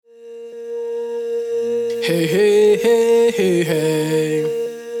Hey, hey, hey, hey, hey.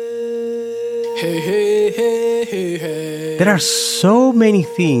 Hey, hey, hey, hey, hey. There are so many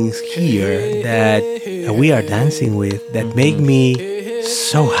things here that we are dancing with that make me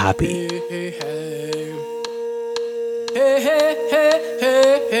so happy.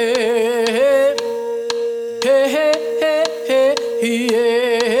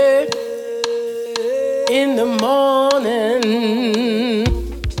 In the morning.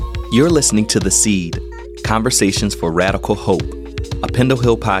 You're listening to The Seed, Conversations for Radical Hope, a Pendle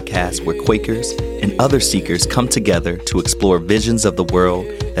Hill podcast where Quakers and other seekers come together to explore visions of the world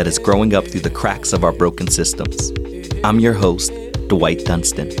that is growing up through the cracks of our broken systems. I'm your host, Dwight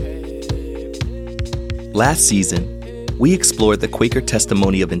Dunstan. Last season, we explored the Quaker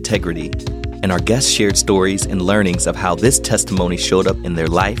testimony of integrity, and our guests shared stories and learnings of how this testimony showed up in their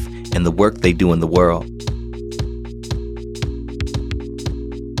life and the work they do in the world.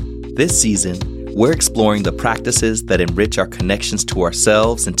 This season, we're exploring the practices that enrich our connections to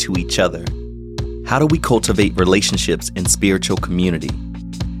ourselves and to each other. How do we cultivate relationships in spiritual community?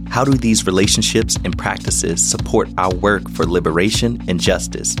 How do these relationships and practices support our work for liberation and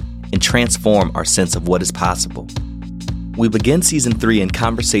justice and transform our sense of what is possible? We begin Season 3 in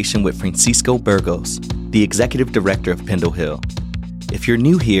conversation with Francisco Burgos, the Executive Director of Pendle Hill. If you're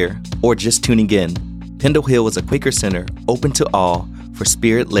new here or just tuning in, Pendle Hill is a Quaker center open to all for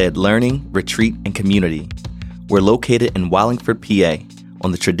spirit-led learning, retreat, and community. We're located in Wallingford, PA,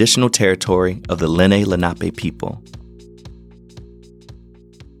 on the traditional territory of the Lenni Lenape people.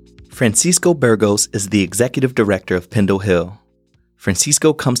 Francisco Burgos is the Executive Director of Pendle Hill.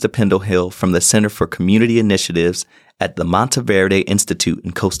 Francisco comes to Pendle Hill from the Center for Community Initiatives at the Monteverde Institute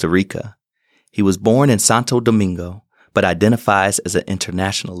in Costa Rica. He was born in Santo Domingo, but identifies as an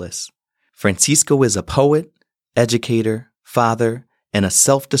internationalist. Francisco is a poet, educator, father, and a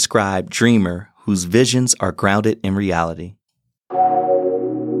self-described dreamer whose visions are grounded in reality.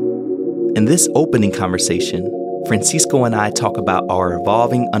 In this opening conversation, Francisco and I talk about our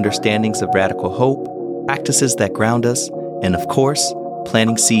evolving understandings of radical hope, practices that ground us, and of course,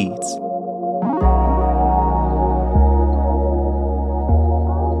 planting seeds.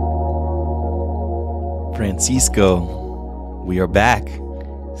 Francisco, we are back.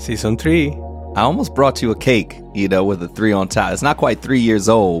 Season 3. I almost brought you a cake, with a 3 on top. It's not quite 3 years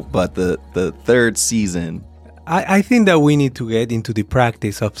old, but the third season. I think that we need to get into the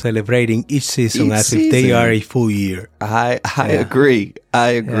practice of celebrating each season if they are a full year. I agree.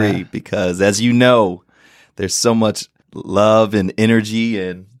 Because as you know, there's so much love and energy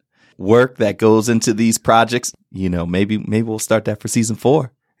and work that goes into these projects. Maybe we'll start that for season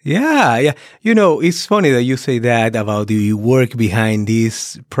 4. Yeah. It's funny that you say that about the work behind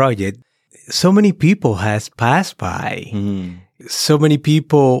this project. So many people has passed by. So many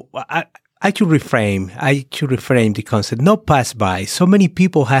people, I should reframe the concept, not pass by. So many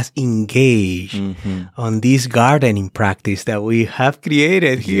people has engaged on this gardening practice that we have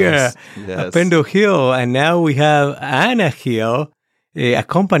created here at Pendle Hill. And now we have Anna Hill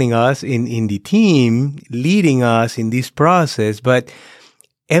accompanying us in the team, leading us in this process. But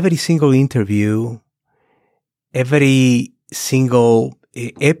every single interview, every single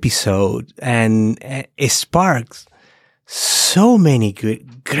episode, and it sparks so many great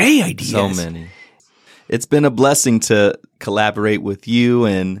ideas. So many. It's been a blessing to collaborate with you,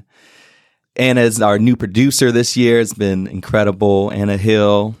 and Anna is our new producer this year. It's been incredible. Anna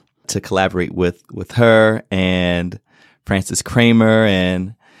Hill, to collaborate with her, and Francis Kramer,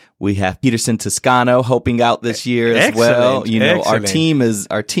 and we have Peterson Toscano helping out this year as well. Excellent.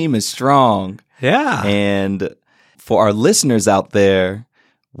 Our team is strong. Yeah. And for our listeners out there,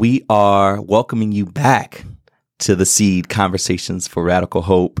 we are welcoming you back to The Seed, Conversations for Radical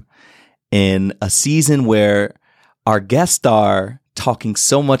Hope, in a season where our guests are talking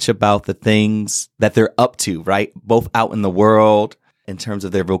so much about the things that they're up to, right? Both out in the world in terms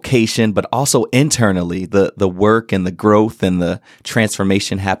of their vocation, but also internally, the work and the growth and the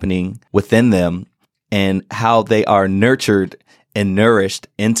transformation happening within them, and how they are nurtured and nourished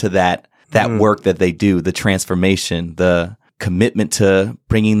into that work that they do, the transformation, the commitment to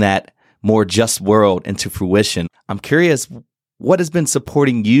bringing that more just world into fruition. I'm curious, what has been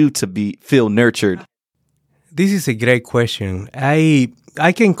supporting you to feel nurtured? This is a great question. I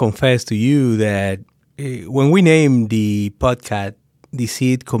can confess to you that when we named the podcast The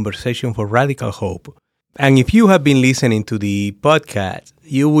Seed, Conversation for Radical Hope, and if you have been listening to the podcast,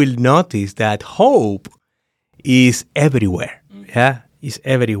 you will notice that hope is everywhere. Yeah, it's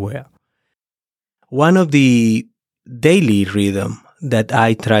everywhere. One of the daily rhythm that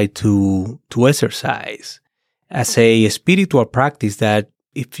I try to exercise as a spiritual practice that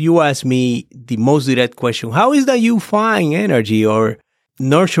if you ask me the most direct question, how is that you find energy or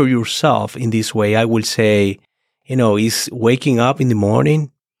nurture yourself in this way? I will say, is waking up in the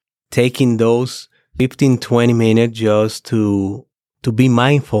morning, taking those 15, 20 minutes just to be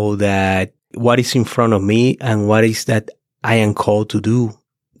mindful that what is in front of me and what is that I am called to do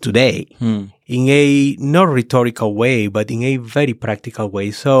today in a not rhetorical way, but in a very practical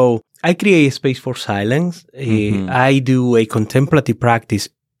way. So I create a space for silence. I do a contemplative practice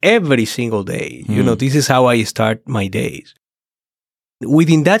every single day. This is how I start my days.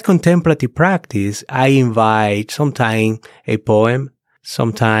 Within that contemplative practice, I invite sometimes a poem,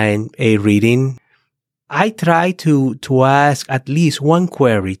 sometimes a reading. I try to ask at least one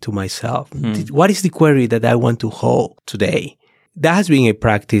query to myself. What is the query that I want to hold today? That has been a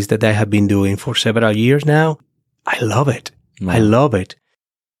practice that I have been doing for several years now. I love it. I love it.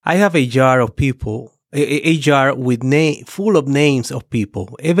 I have a jar of people, a jar with full of names of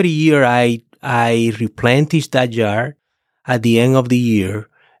people. Every year I replenish that jar at the end of the year.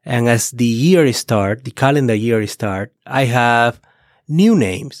 And as the calendar year start, I have new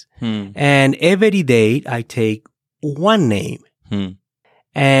names. And every day I take one name.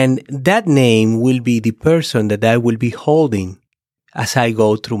 And that name will be the person that I will be holding as I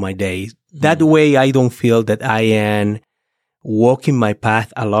go through my days. That way I don't feel that I am walking my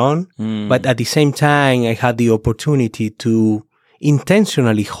path alone, but at the same time I have the opportunity to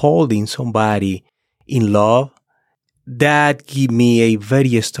intentionally holding somebody in love. That give me a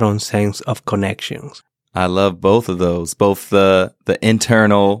very strong sense of connections. I love both of those, both the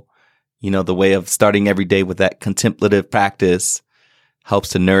internal, the way of starting every day with that contemplative practice helps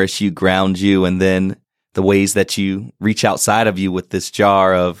to nourish you, ground you, and then the ways that you reach outside of you with this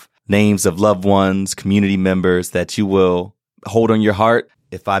jar of names of loved ones, community members that you will hold on your heart.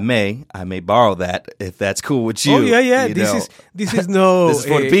 If I may borrow that if that's cool with you. Oh yeah. This is no. This is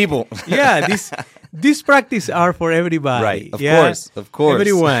for the people. Yeah, this practice are for everybody. Right. Of course.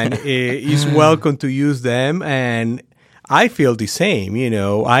 Everyone is welcome to use them, and I feel the same.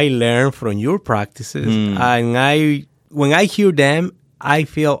 I learn from your practices, and when I hear them, I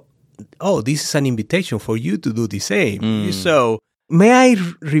feel, oh, this is an invitation for you to do the same. So, may I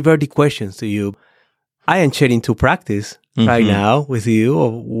revert the questions to you? I am sharing to practice right now with you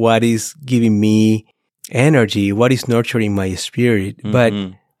of what is giving me energy, what is nurturing my spirit. But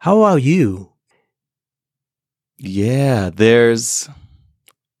how about you? Yeah, there's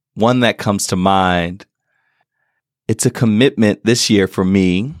one that comes to mind. It's a commitment this year for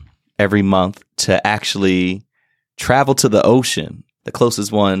me every month to actually travel to the ocean. The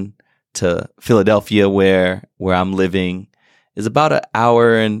closest one to Philadelphia, where I'm living, is about an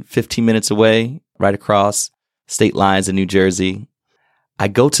hour and 15 minutes away, right across state lines in New Jersey. I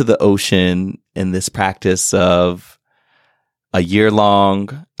go to the ocean in this practice of a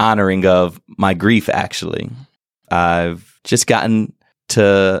year-long honoring of my grief, actually. I've just gotten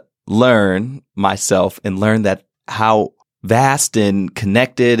to learn myself and learn that how vast and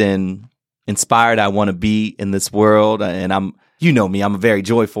connected and inspired I want to be in this world. And I'm a very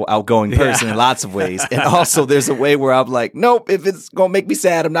joyful, outgoing person in lots of ways. And also there's a way where I'm like, nope, if it's going to make me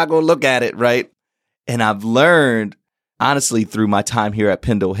sad, I'm not going to look at it, right? And I've learned, honestly, through my time here at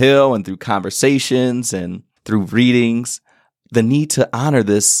Pendle Hill and through conversations and through readings, the need to honor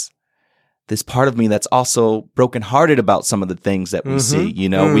this part of me that's also brokenhearted about some of the things that we see.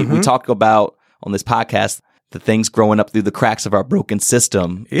 We talk about on this podcast the things growing up through the cracks of our broken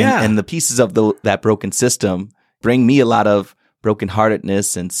system. And the pieces of that broken system bring me a lot of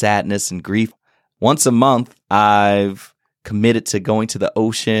brokenheartedness and sadness and grief. Once a month, I've committed to going to the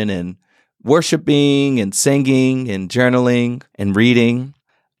ocean and worshiping and singing and journaling and reading,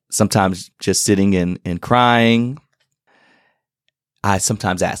 sometimes just sitting and crying. I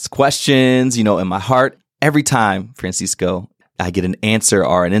sometimes ask questions, in my heart. Every time, Francisco, I get an answer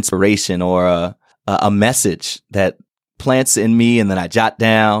or an inspiration or a message that plants in me, and then I jot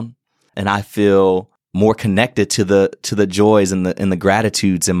down, and I feel more connected to the joys and the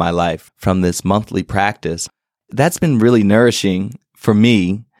gratitudes in my life from this monthly practice. That's been really nourishing for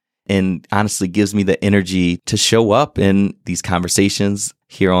me, and honestly gives me the energy to show up in these conversations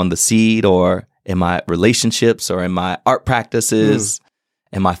here on The Seed, or in my relationships, or in my art practices,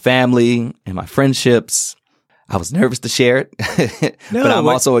 in my family, in my friendships. I was nervous to share it, but I'm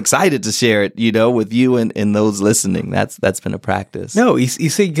also excited to share it, with you and those listening. That's been a practice. No,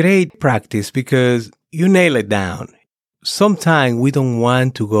 it's a great practice because you nail it down. Sometimes we don't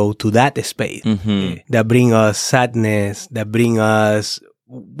want to go to that space that bring us sadness, that bring us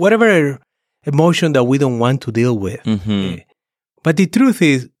whatever emotion that we don't want to deal with. But the truth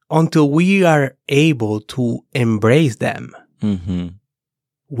is, until we are able to embrace them,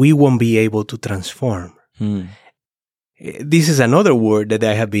 we won't be able to transform. This is another word that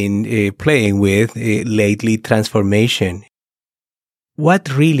I have been playing with lately, transformation. What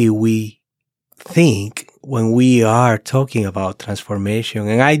really we think when we are talking about transformation.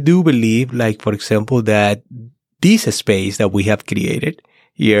 And I do believe, like, for example, that this space that we have created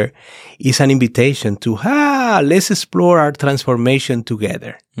here is an invitation to, let's explore our transformation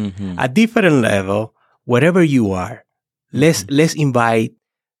together. At different level, wherever you are, let's invite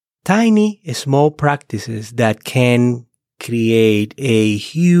tiny, small practices that can create a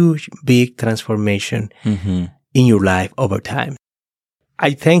huge, big transformation in your life over time.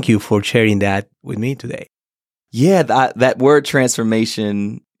 I thank you for sharing that with me today. Yeah, that word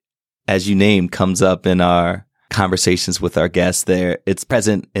transformation, as you named, comes up in our conversations with our guests there. It's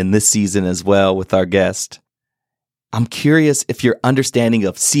present in this season as well with our guest. I'm curious if your understanding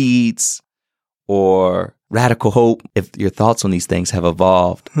of seeds or radical hope, if your thoughts on these things have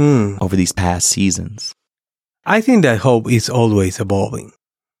evolved over these past seasons. I think that hope is always evolving.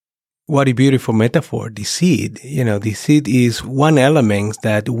 What a beautiful metaphor, the seed. The seed is one element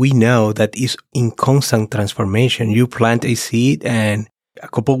that we know that is in constant transformation. You plant a seed and a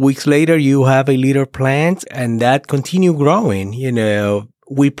couple of weeks later you have a little plant and that continue growing.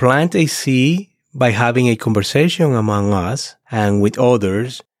 We plant a seed by having a conversation among us and with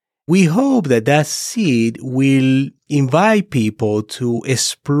others. We hope that seed will invite people to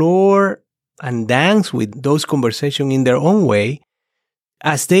explore and dance with those conversations in their own way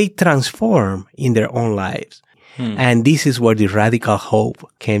as they transform in their own lives. And this is where the radical hope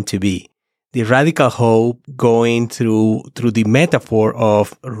came to be. The radical hope going through the metaphor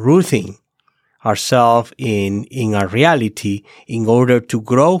of rooting ourselves in our reality in order to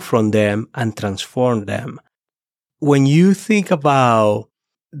grow from them and transform them. When you think about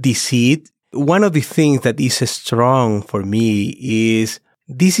the seed, one of the things that is strong for me is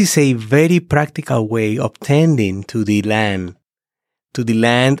this is a very practical way of tending to the land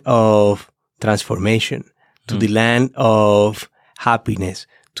of transformation, to the land of happiness,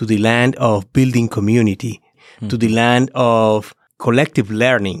 to the land of building community, to the land of collective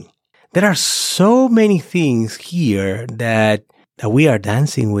learning. There are so many things here that we are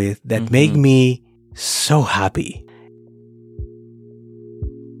dancing with that make me so happy.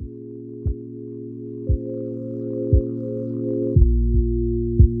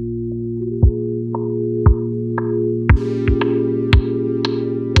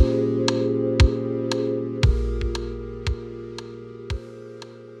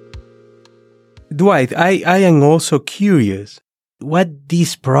 Dwight, I am also curious what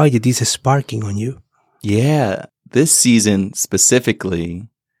this project is sparking on you. Yeah, this season specifically,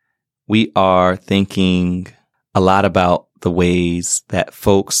 we are thinking a lot about the ways that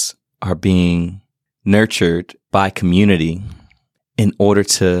folks are being nurtured by community in order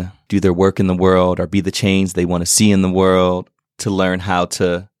to do their work in the world or be the change they want to see in the world, to learn how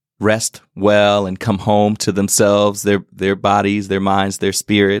to rest well and come home to themselves, their bodies, their minds, their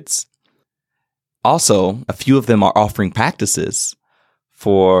spirits. Also, a few of them are offering practices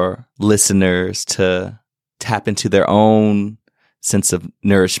for listeners to tap into their own sense of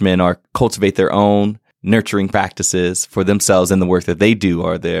nourishment or cultivate their own nurturing practices for themselves in the work that they do,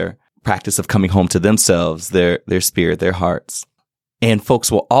 or their practice of coming home to themselves, their spirit, their hearts. And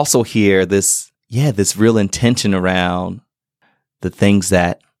folks will also hear this real intention around the things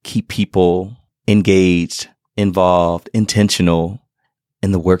that keep people engaged, involved, intentional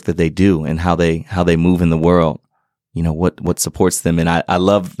in the work that they do and how they move in the world, what supports them. And I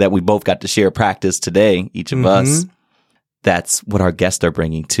love that we both got to share practice today, each of us. That's what our guests are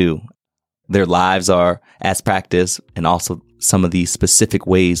bringing too. Their lives are as practice, and also some of these specific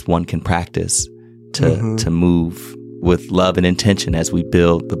ways one can practice to move with love and intention as we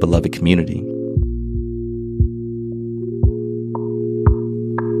build the beloved community.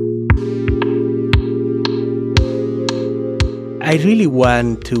 I really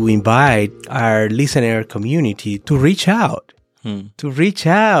want to invite our listener community to reach out,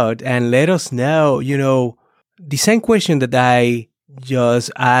 and let us know, the same question that I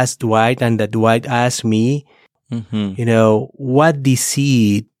just asked Dwight and that Dwight asked me, what the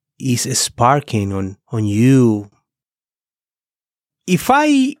seed is sparking on you. If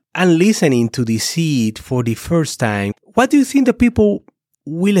I am listening to the seed for the first time, what do you think the people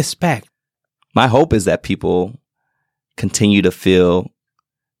will expect? My hope is that people continue to feel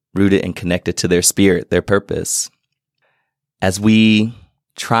rooted and connected to their spirit, their purpose. As we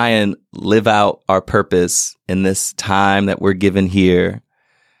try and live out our purpose in this time that we're given here,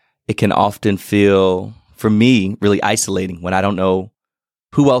 it can often feel, for me, really isolating when I don't know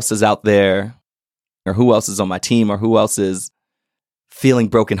who else is out there, or who else is on my team, or who else is feeling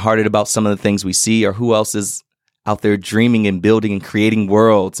brokenhearted about some of the things we see, or who else is out there dreaming and building and creating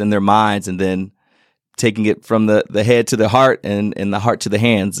worlds in their minds and then taking it from the head to the heart and the heart to the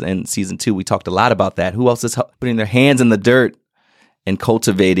hands. In season 2, we talked a lot about that. Who else is putting their hands in the dirt and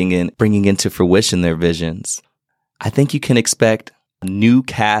cultivating and bringing into fruition their visions? I think you can expect a new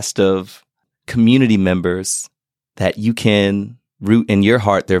cast of community members that you can root in your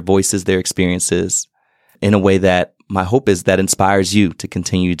heart, their voices, their experiences, in a way that my hope is that inspires you to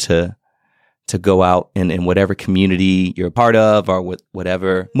continue to go out in whatever community you're a part of, or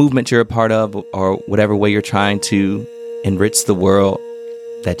whatever movement you're a part of, or whatever way you're trying to enrich the world,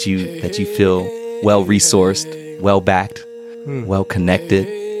 that you feel well resourced, well backed, well connected,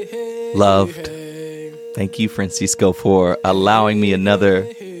 loved. Thank you, Francisco, for allowing me another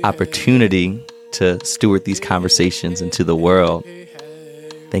opportunity to steward these conversations into the world.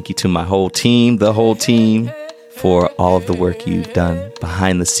 Thank you to my whole team, the whole team, for all of the work you've done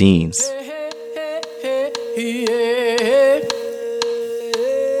behind the scenes.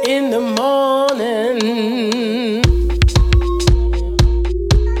 In the morning.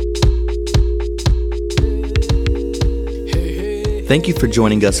 Thank you for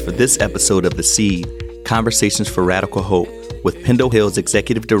joining us for this episode of The Seed, Conversations for Radical Hope, with Pendle Hill's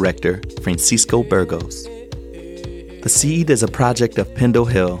Executive Director, Francisco Burgos. The Seed is a project of Pendle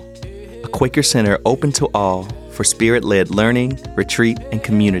Hill, a Quaker center open to all for spirit-led learning, retreat, and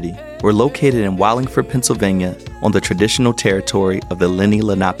community. We're located in Wallingford, Pennsylvania, on the traditional territory of the Lenni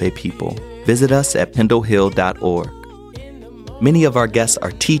Lenape people. Visit us at pendlehill.org. Many of our guests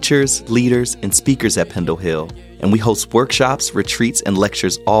are teachers, leaders, and speakers at Pendle Hill, and we host workshops, retreats, and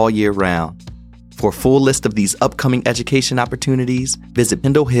lectures all year round. For a full list of these upcoming education opportunities, visit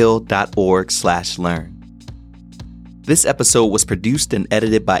pendlehill.org/learn. This episode was produced and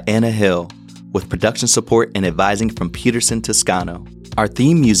edited by Anna Hill, with production support and advising from Peterson Toscano. Our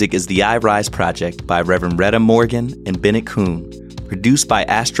theme music is the I Rise Project by Reverend Retta Morgan and Bennett Kuhn, produced by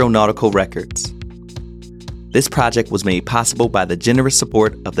Astronautical Records. This project was made possible by the generous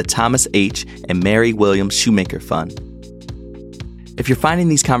support of the Thomas H. and Mary Williams Shoemaker Fund. If you're finding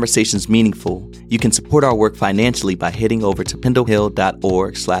these conversations meaningful, you can support our work financially by heading over to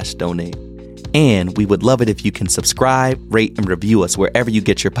pendlehill.org/donate. And we would love it if you can subscribe, rate, and review us wherever you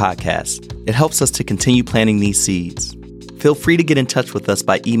get your podcasts. It helps us to continue planting these seeds. Feel free to get in touch with us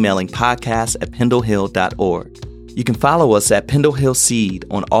by emailing podcast@pendlehill.org. You can follow us at Pendle Hill Seed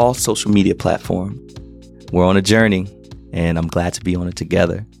on all social media platforms. We're on a journey, and I'm glad to be on it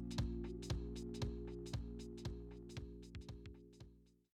together.